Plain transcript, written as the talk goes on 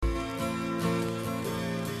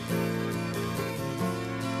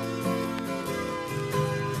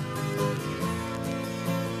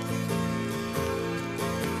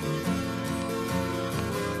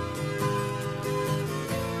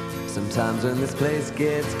Sometimes when this place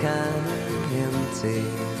gets kinda empty,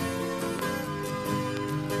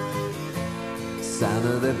 sound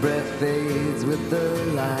of their breath fades with the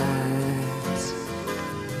light.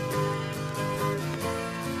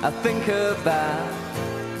 I think about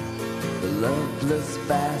the loveless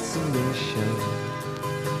fascination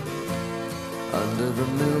under the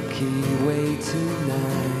Milky Way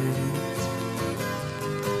tonight.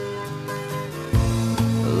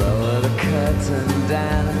 Lower the curtain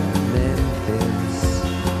down, Memphis.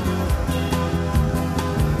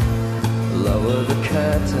 Lower the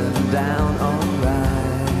curtain down,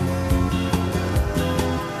 alright.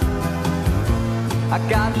 I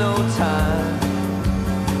got no time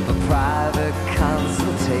for private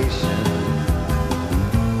consultation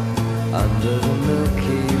under the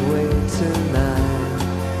Milky Way tonight.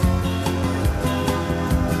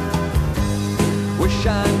 Wish I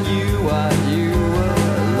knew what you were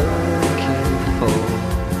looking for.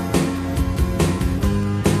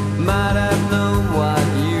 Might have known what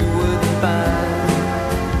you would find.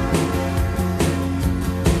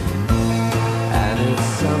 And it's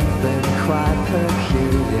something quite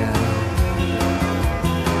peculiar,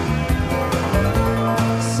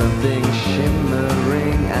 something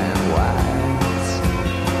shimmering and white.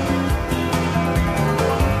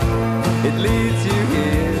 It leads you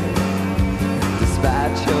here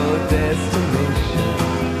despite your destination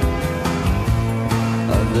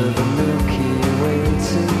under the Milky Way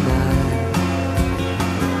tonight.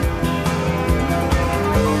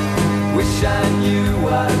 Wish I knew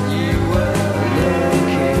what you were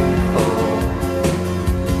looking for.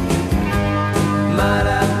 Might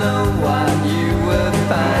have known what you would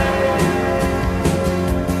find.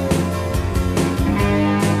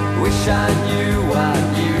 Wish I knew what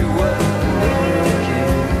you were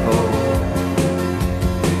looking for.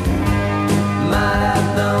 Might have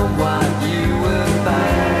known what you would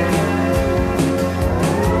find.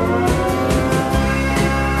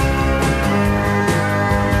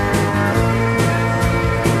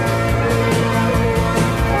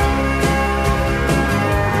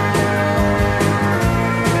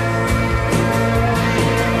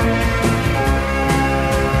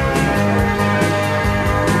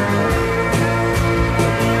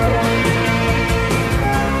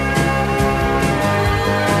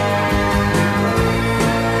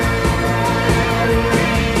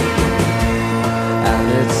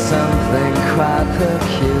 Something quite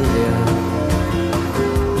peculiar,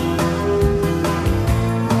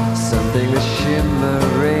 something that's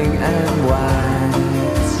shimmering and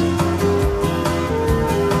white,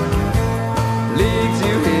 leads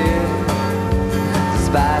you here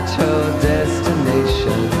despite your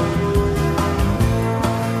destination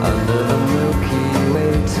under the Milky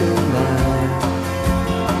Way tonight.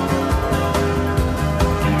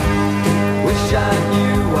 Wish I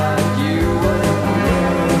knew what you were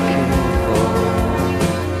looking for.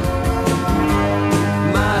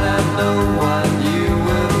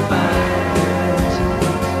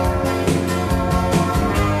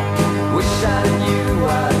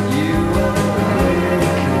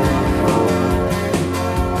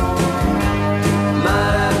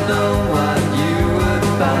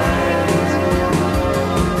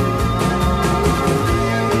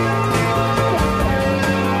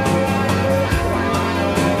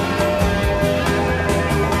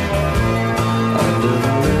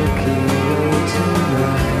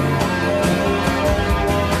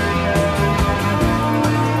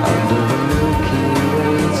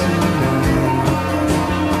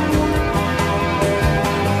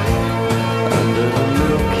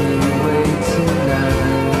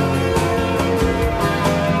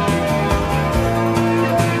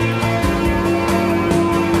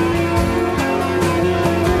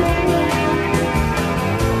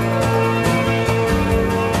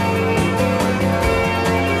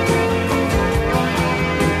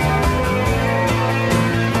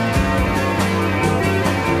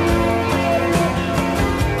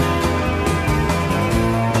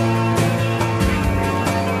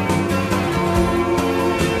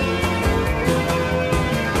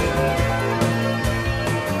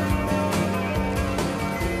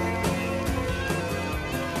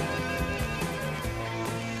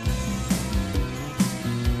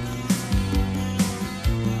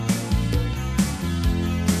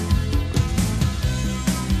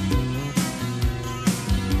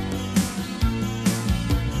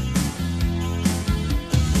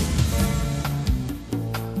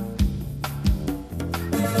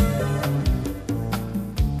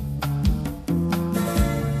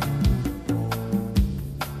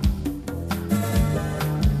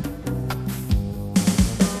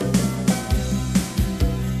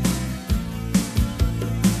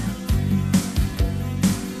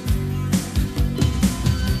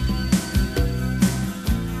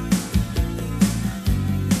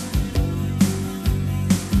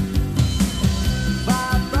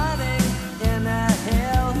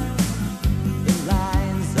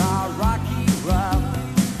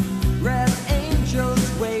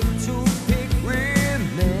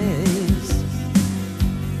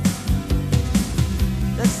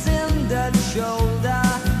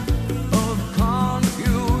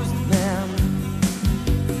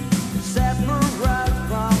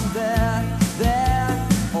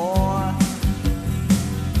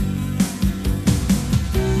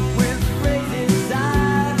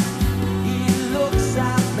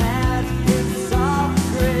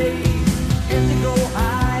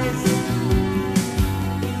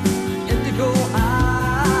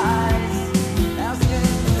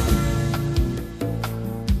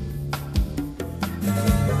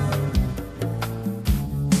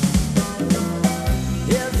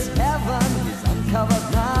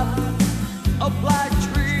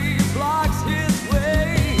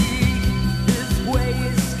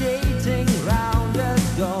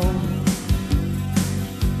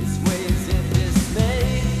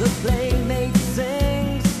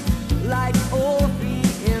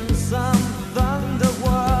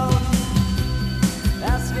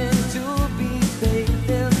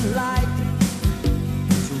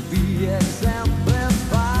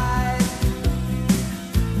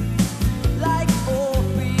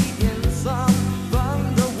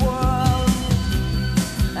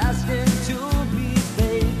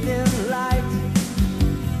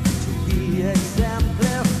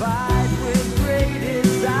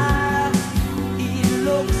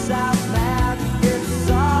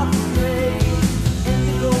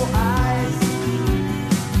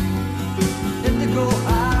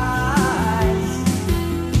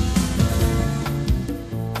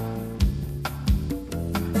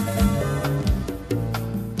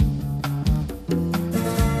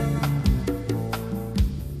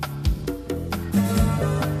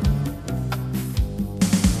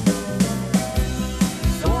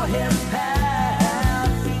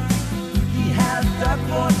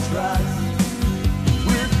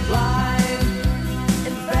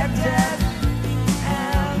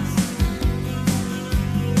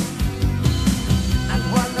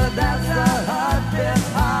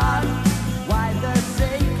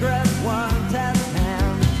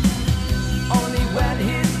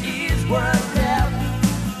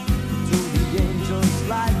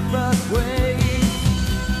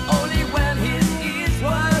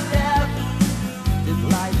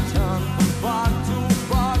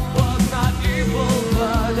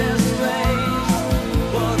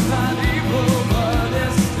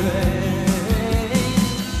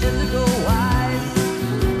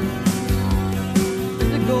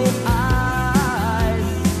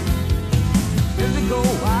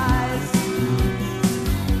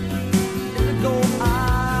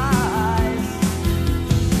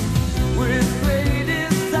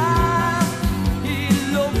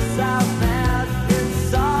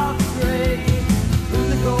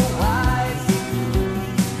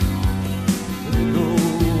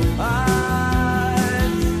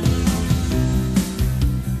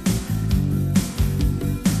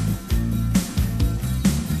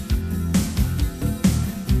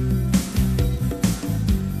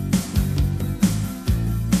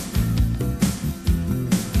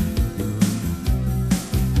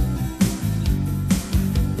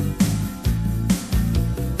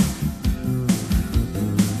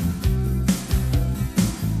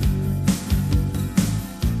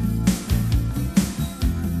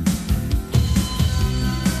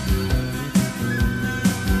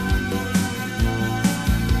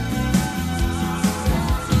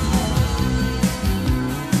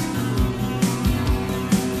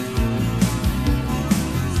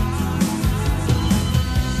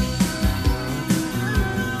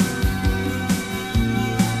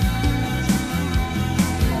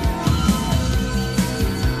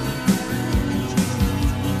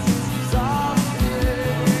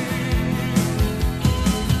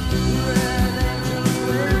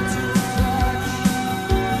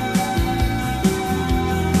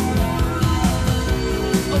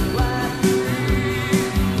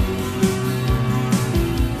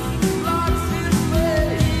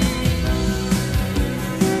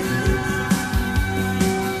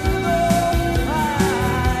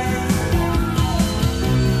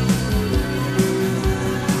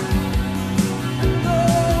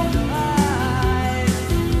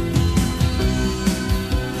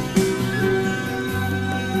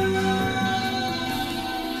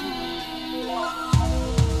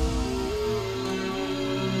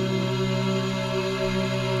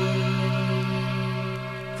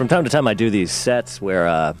 From time to time, I do these sets where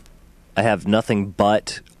I have nothing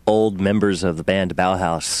but old members of the band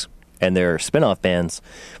Bauhaus and their spin-off bands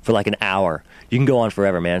for like an hour. You can go on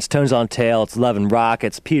forever, man. It's Tones on Tail, it's Love and Rock,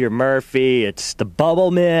 it's Peter Murphy, it's the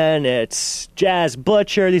Bubblemen, it's Jazz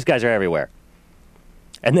Butcher. These guys are everywhere.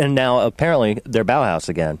 And then now, apparently, they're Bauhaus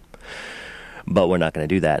again. But we're not going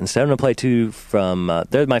to do that. Instead, I'm going to play two from...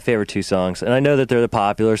 they're my favorite two songs, and I know that they're the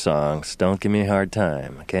popular songs. Don't give me a hard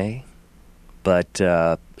time, okay? But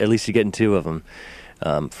at least you're getting two of them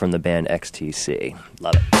from the band XTC.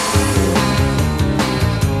 Love it.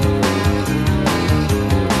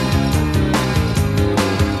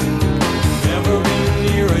 Never been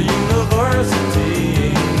near a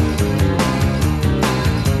university.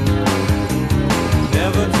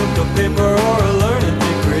 Never took a paper or a learning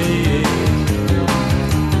degree.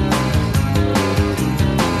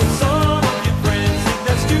 Some of your friends think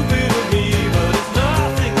that's stupid of me, but it's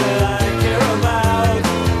nothing that I care about.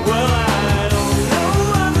 Well, I don't know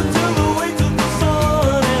how to tell the way to the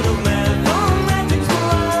sun, and the mathematics,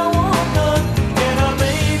 well, I want none. And I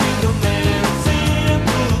may be the man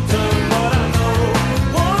simpleton, but I know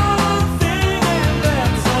one thing, and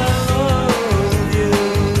that's I love you.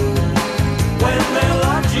 When that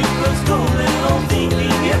logic was cold and all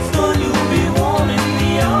thinking gets done, you'll be warming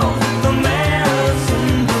me on the man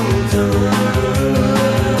simpleton.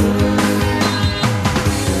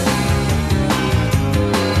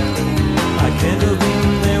 I can't have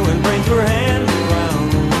been there when brains were handed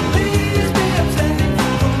round. Please be upstanding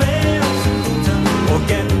for the man simpleton, or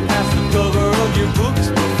get past the cover of your books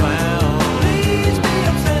profound. Please be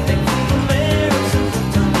upstanding for the man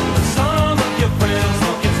simpleton. Some of your friends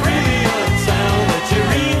think it's really unsound that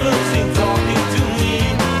you're even seen talking to me.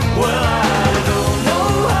 Well, I don't know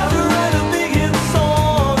how to write a big hit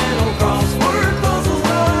song, and no crossword puzzles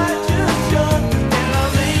that I just done. And I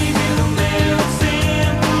may be the man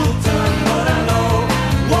simpleton, but I know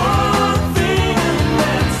one thing, and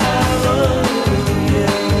that's I love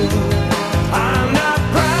you. I'm not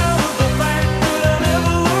proud of the fact that I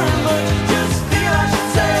never learned much, just feel I should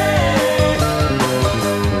say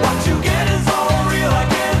what you get is all real. I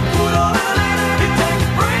can't put on an act, it takes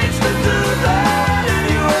brains to do that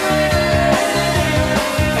anyway.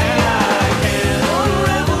 And I can't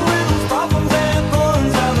unravel riddles, problems and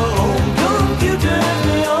puns, how the home computer has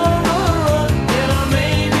me on the run. And I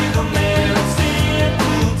may be the man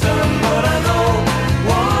simpleton, but I know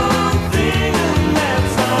one thing, and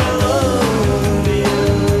that's I love you.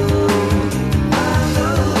 I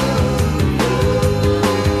love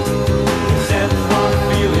you. That's what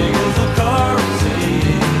feeling is a currency.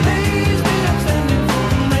 Please be upstanding for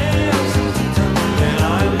the man simpleton, and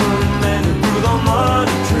I'm the man who grew the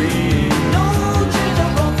money tree. No change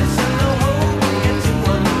of office and no hope of getting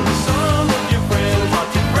one. Some of your friends are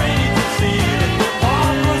too afraid to see that they're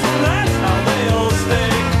paupers, and that's how they all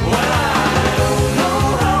stay. Well, I don't know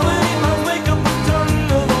how many mouths make up a ton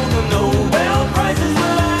of all the Nobel Prizes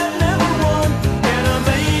that I've never won. And I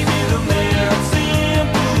may be the man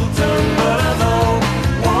simpleton, but I know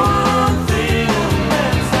one thing, and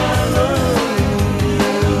that's I love you.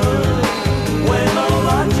 When all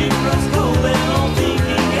logic runs cold and all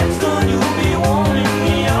thinking gets done, you'll be warming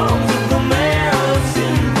the arms of the man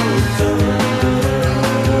simpleton.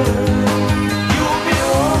 You'll be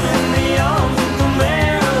warming the arms of the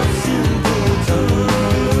man simpleton.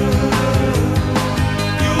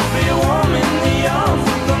 You'll be warming the arms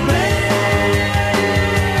of the man.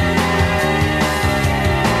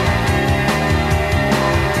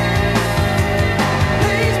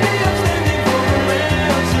 Please be upstanding for the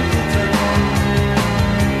man simpleton.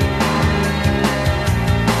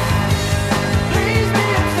 Please be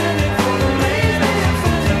upstanding for the man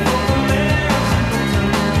simpleton, for the man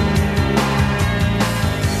simpleton.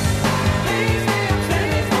 Please be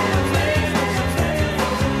upstanding for the man simpleton,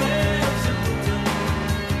 for the man simpleton.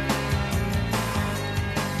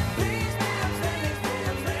 Please be upstanding for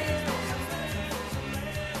the man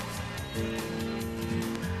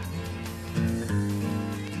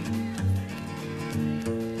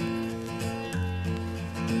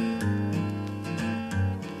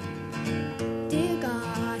Dear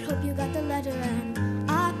God, hope you got the letter, and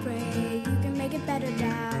I pray you can make it better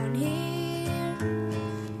down here.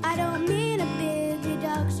 I don't mean a big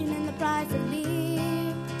reduction in the price of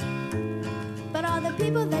leave, but all the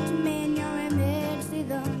people that you made in your image, see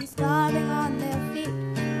them starving on their feet,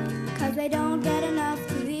 'cause they don't get enough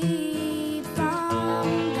to leave.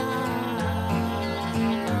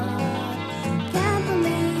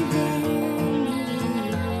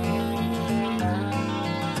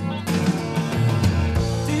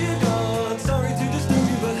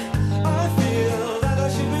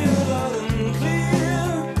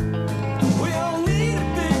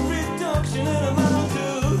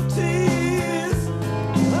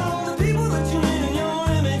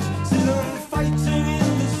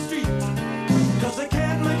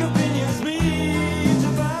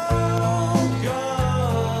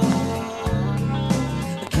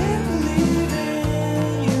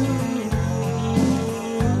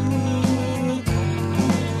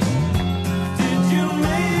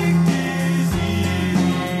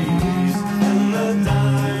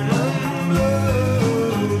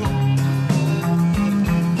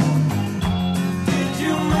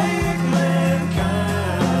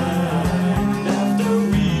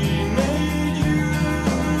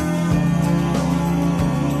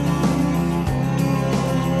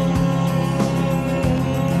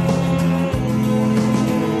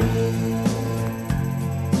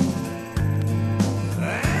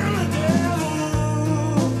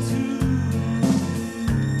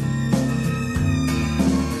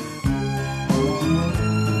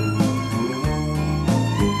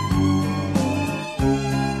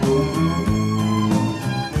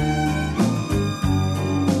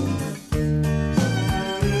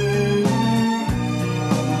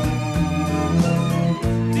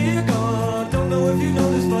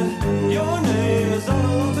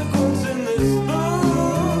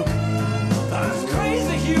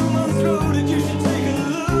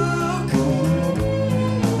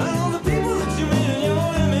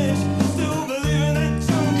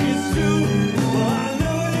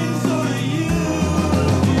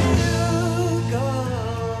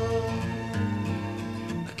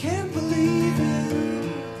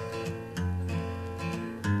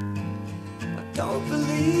 don't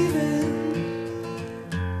believe in.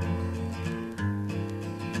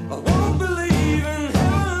 I won't believe in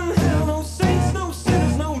heaven, hell, no saints, no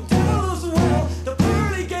sinners, no devil as well. The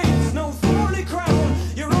pearly gates, no thorny crown.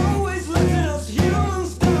 You're always letting us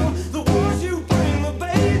humans down. The wars you bring, the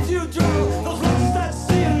babes you drown, those lost at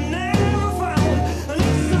sea and never found. And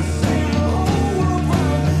it's the same the whole world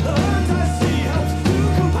round. The hurt I see helps to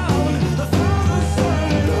compound. The Father,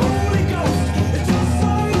 Son, and Holy Ghost. It's just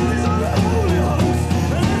some noise on holy host.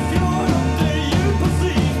 And if you're up there, you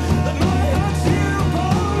perceive that my heart's here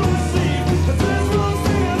upon the sea. But there's one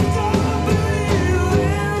thing I don't believe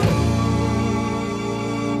in.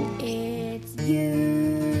 It's you.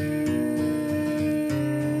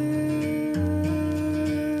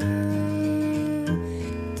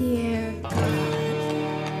 Dear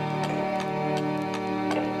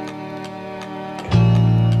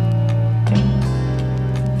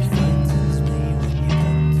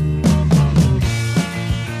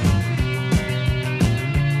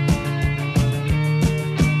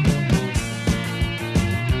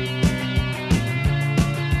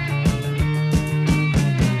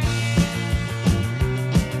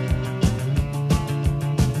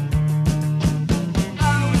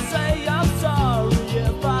I would say I'm sorry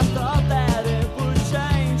if I thought that it would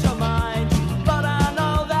change your mind. But I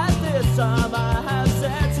know that this time I have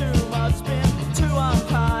said too much, been too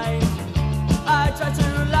unkind. I try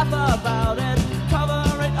to laugh about it,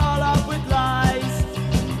 cover it all up with lies.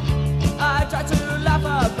 I try to laugh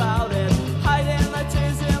about it, hiding the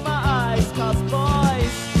tears in my eyes. 'Cause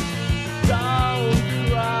boys don't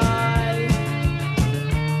cry.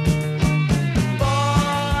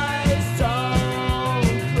 Boys don't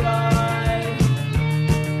cry.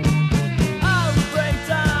 I'll break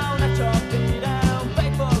down at your feet and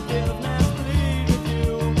beg forgiveness, plead with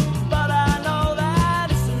you. But I know that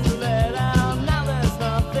it's too late and now there's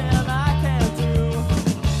nothing I can do.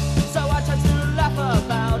 So I try to laugh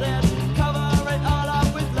about it, cover it all up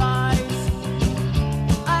with lies.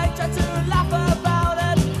 I try to laugh about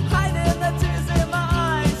it, hiding the tears in my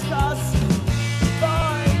eyes. 'Cause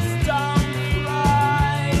boys don't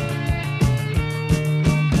cry.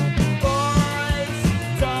 Boys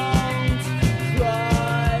don't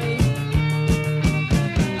cry.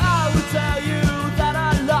 I would tell you that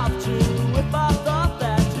I loved you if I thought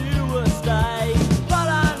that you would stay. But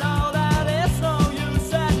I know that it's no use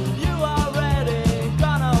that you already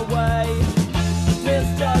gone away.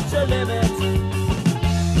 Misjudge your limits,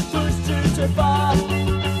 pushed you too far,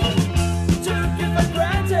 took you for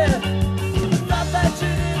granted, thought that you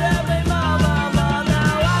did every moment.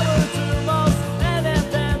 Now I would do most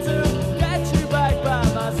anything to get you back by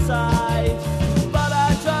my side. But I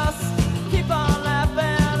just keep on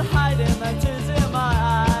laughing, hiding the tears in my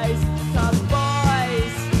eyes. 'Cause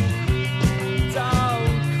boys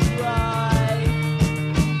don't cry.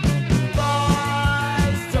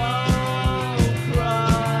 Boys don't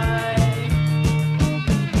cry.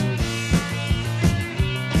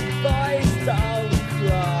 Boys don't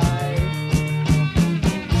cry.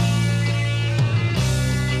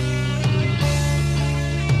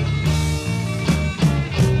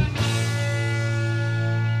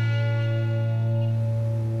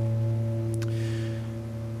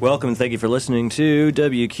 Welcome and thank you for listening to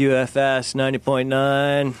WQFS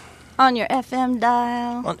 90.9 On your FM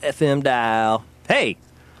dial. on FM dial. Hey,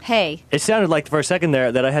 Hey, it sounded like for a second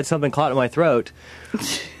there that I had something caught in my throat.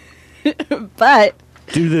 but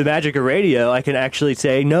Due to the magic of radio, I can actually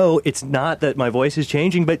say, no, it's not that my voice is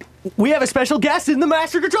changing, but we have a special guest in the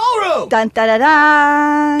Master Control Room! dun dun dun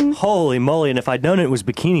dun. Holy moly, and if I'd known it was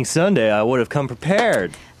Bikini Sunday, I would have come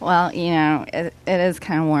prepared. Well, you know, it is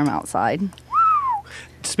kind of warm outside.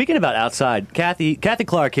 Speaking about outside, Kathy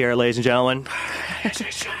Clark here, ladies and gentlemen.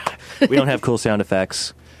 We don't have cool sound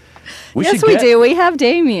effects. Yes, should we get- do. We have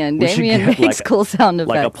Damien. we should Damien get, makes like, cool sound effects.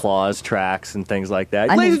 Like applause tracks and things like that.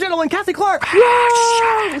 I Ladies mean- and gentlemen, Kathy Clark!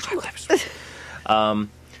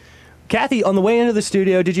 Kathy, on the way into the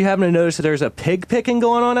studio, did you happen to notice that there's a pig picking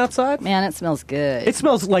going on outside? Man, it smells good. It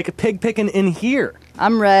smells like a pig picking in here.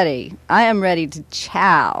 I'm ready. I am ready to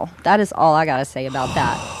chow. That is all I gotta say about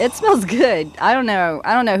that. It smells good. I don't know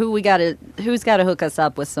who's got to hook us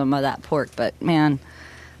up with some of that pork, but man,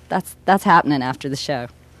 that's happening after the show.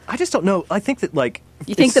 I just don't know. I think that, like...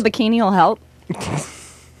 You think the bikini will help?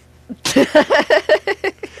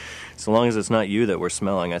 So long as it's not you that we're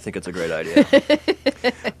smelling, I think it's a great idea.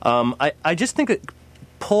 I just think that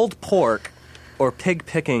pulled pork or pig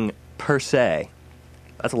picking per se,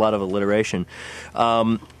 that's a lot of alliteration,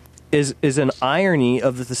 is an irony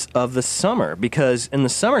of the summer, because in the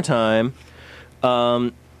summertime,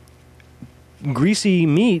 greasy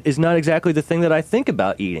meat is not exactly the thing that I think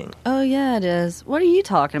about eating. Oh yeah, it is. What are you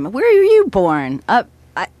talking about? Where are you born? Up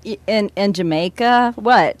in Jamaica?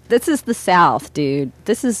 What? This is the South, dude.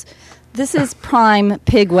 This is prime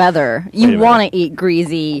pig weather. You want to eat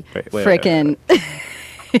greasy, frickin'.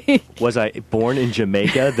 Was I born in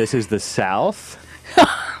Jamaica? This is the South.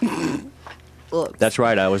 Look. That's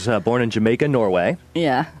right. I was born in Jamaica, Norway.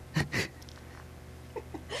 Yeah.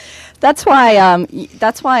 That's why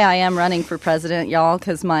I am running for president, y'all,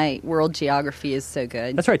 because my world geography is so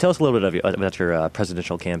good. That's right. Tell us a little bit about your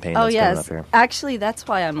presidential campaign Oh, that's coming up yes. here. Actually, that's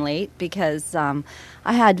why I'm late, because I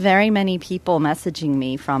had very many people messaging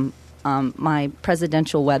me from my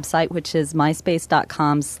presidential website, which is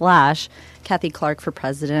myspace.com/Kathy Clark for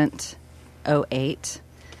President 08.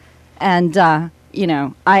 And,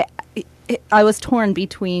 I was torn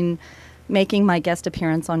between making my guest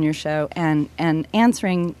appearance on your show and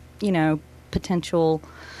answering, potential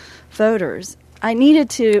voters. I needed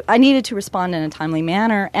to respond in a timely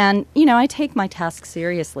manner, and I take my task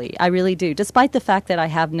seriously. I really do, despite the fact that I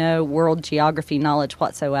have no world geography knowledge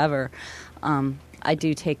whatsoever. I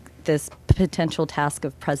do take this potential task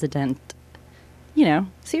of president,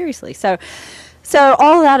 seriously. So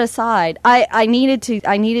all that aside, I needed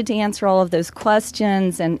to answer all of those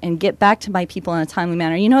questions and get back to my people in a timely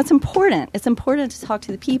manner. It's important. It's important to talk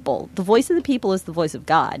to the people. The voice of the people is the voice of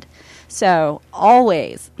God. So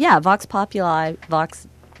always, Vox Populi, Vox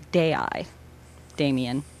Dei,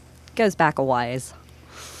 Damien. Goes back a ways.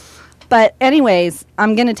 But anyways,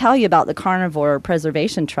 I'm going to tell you about the Carnivore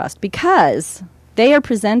Preservation Trust because they are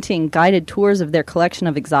presenting guided tours of their collection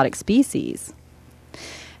of exotic species.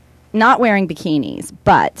 Not wearing bikinis,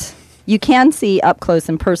 but you can see up close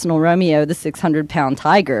and personal Romeo, the 600-pound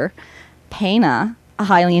tiger, Pena, a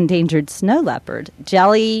highly endangered snow leopard,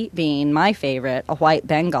 Jelly Bean, my favorite, a white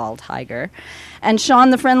Bengal tiger, and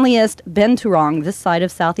Sean, the friendliest Benturong, this side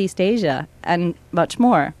of Southeast Asia, and much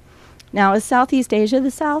more. Now, is Southeast Asia the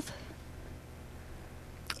South?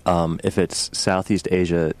 If it's Southeast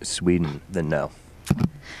Asia, Sweden, then no.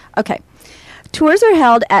 Okay. Tours are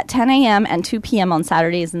held at 10 a.m. and 2 p.m. on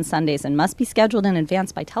Saturdays and Sundays and must be scheduled in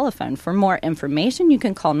advance by telephone. For more information, you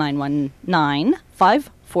can call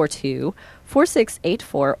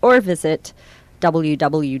 919-542-4684 or visit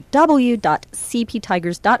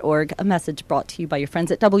www.cptigers.org, a message brought to you by your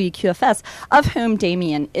friends at WQFS, of whom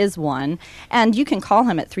Damien is one. And you can call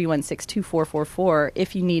him at 316-2444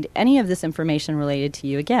 if you need any of this information related to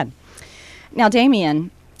you again. Now,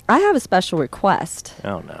 Damien, I have a special request.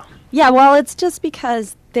 Oh, no. Yeah, well, it's just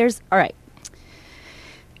because all right.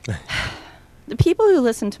 The people who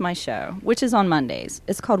listen to my show, which is on Mondays,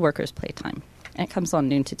 it's called Workers' Playtime. And it comes on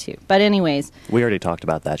noon to 2. But anyways. We already talked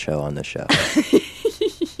about that show on this show.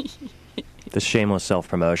 This shameless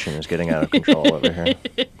self-promotion is getting out of control over here.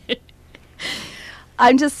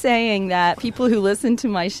 I'm just saying that people who listen to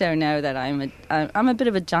my show know that I'm a bit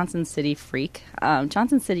of a Johnson City freak.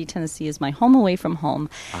 Johnson City, Tennessee is my home away from home,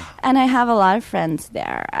 and I have a lot of friends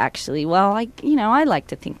there. Actually, well, I like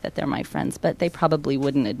to think that they're my friends, but they probably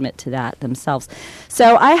wouldn't admit to that themselves.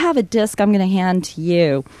 So I have a disc I'm going to hand to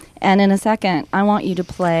you, and in a second, I want you to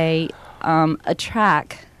play a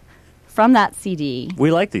track from that CD. We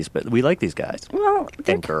like these guys. Well,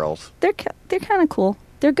 and girls. They're kind of cool.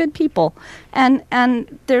 They're good people. And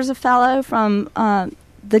there's a fellow from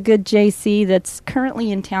the good JC that's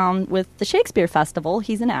currently in town with the Shakespeare Festival.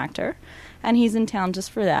 He's an actor, and he's in town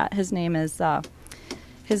just for that. His name is Bob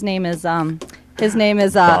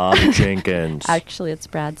Jenkins. Actually, it's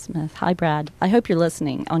Brad Smith. Hi, Brad. I hope you're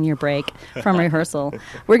listening on your break from rehearsal.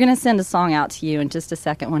 We're going to send a song out to you in just a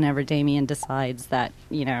second whenever Damien decides that,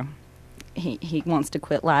 he wants to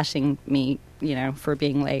quit lashing me, for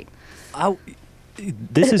being late.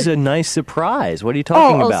 This is a nice surprise. What are you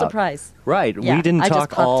talking about? Oh, surprise. Right. Yeah, we didn't I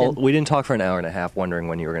just talk we didn't talk for an hour and a half wondering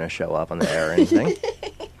when you were going to show up on the air or anything.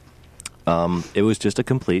 It was just a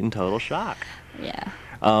complete and total shock. Yeah.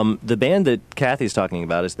 The band that Kathy's talking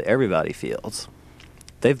about is the Everybody Fields.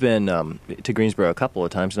 They've been to Greensboro a couple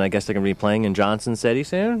of times, and I guess they're going to be playing in Johnson City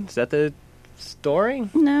soon. Is that the story?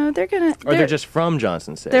 No, they're just from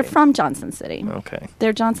Johnson City? They're from Johnson City. Okay.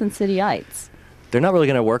 They're Johnson Cityites. They're not really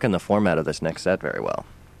going to work in the format of this next set very well.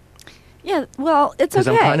 Yeah, well, it's okay. Because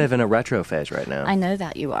I'm kind of in a retro phase right now. I know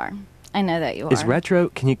that you are. Is retro,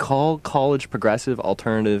 can you call college progressive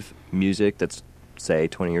alternative music that's, say,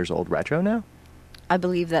 20 years old retro now? I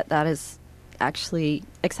believe that is actually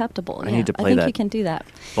acceptable. I need to play I think that. you can do that.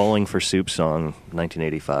 Bowling for Soup song,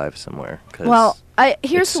 1985 somewhere. 'Cause Well,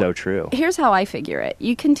 here's it's so true. Here's how I figure it.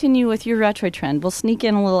 You continue with your retro trend. We'll sneak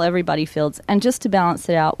in a little Everybody Fields, and just to balance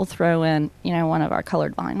it out, we'll throw in, one of our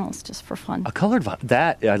colored vinyls just for fun. A colored vinyl.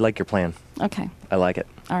 That, I like your plan. Okay. I like it.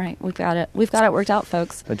 All right, we've got it. We've got it worked out,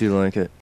 folks. I do like it.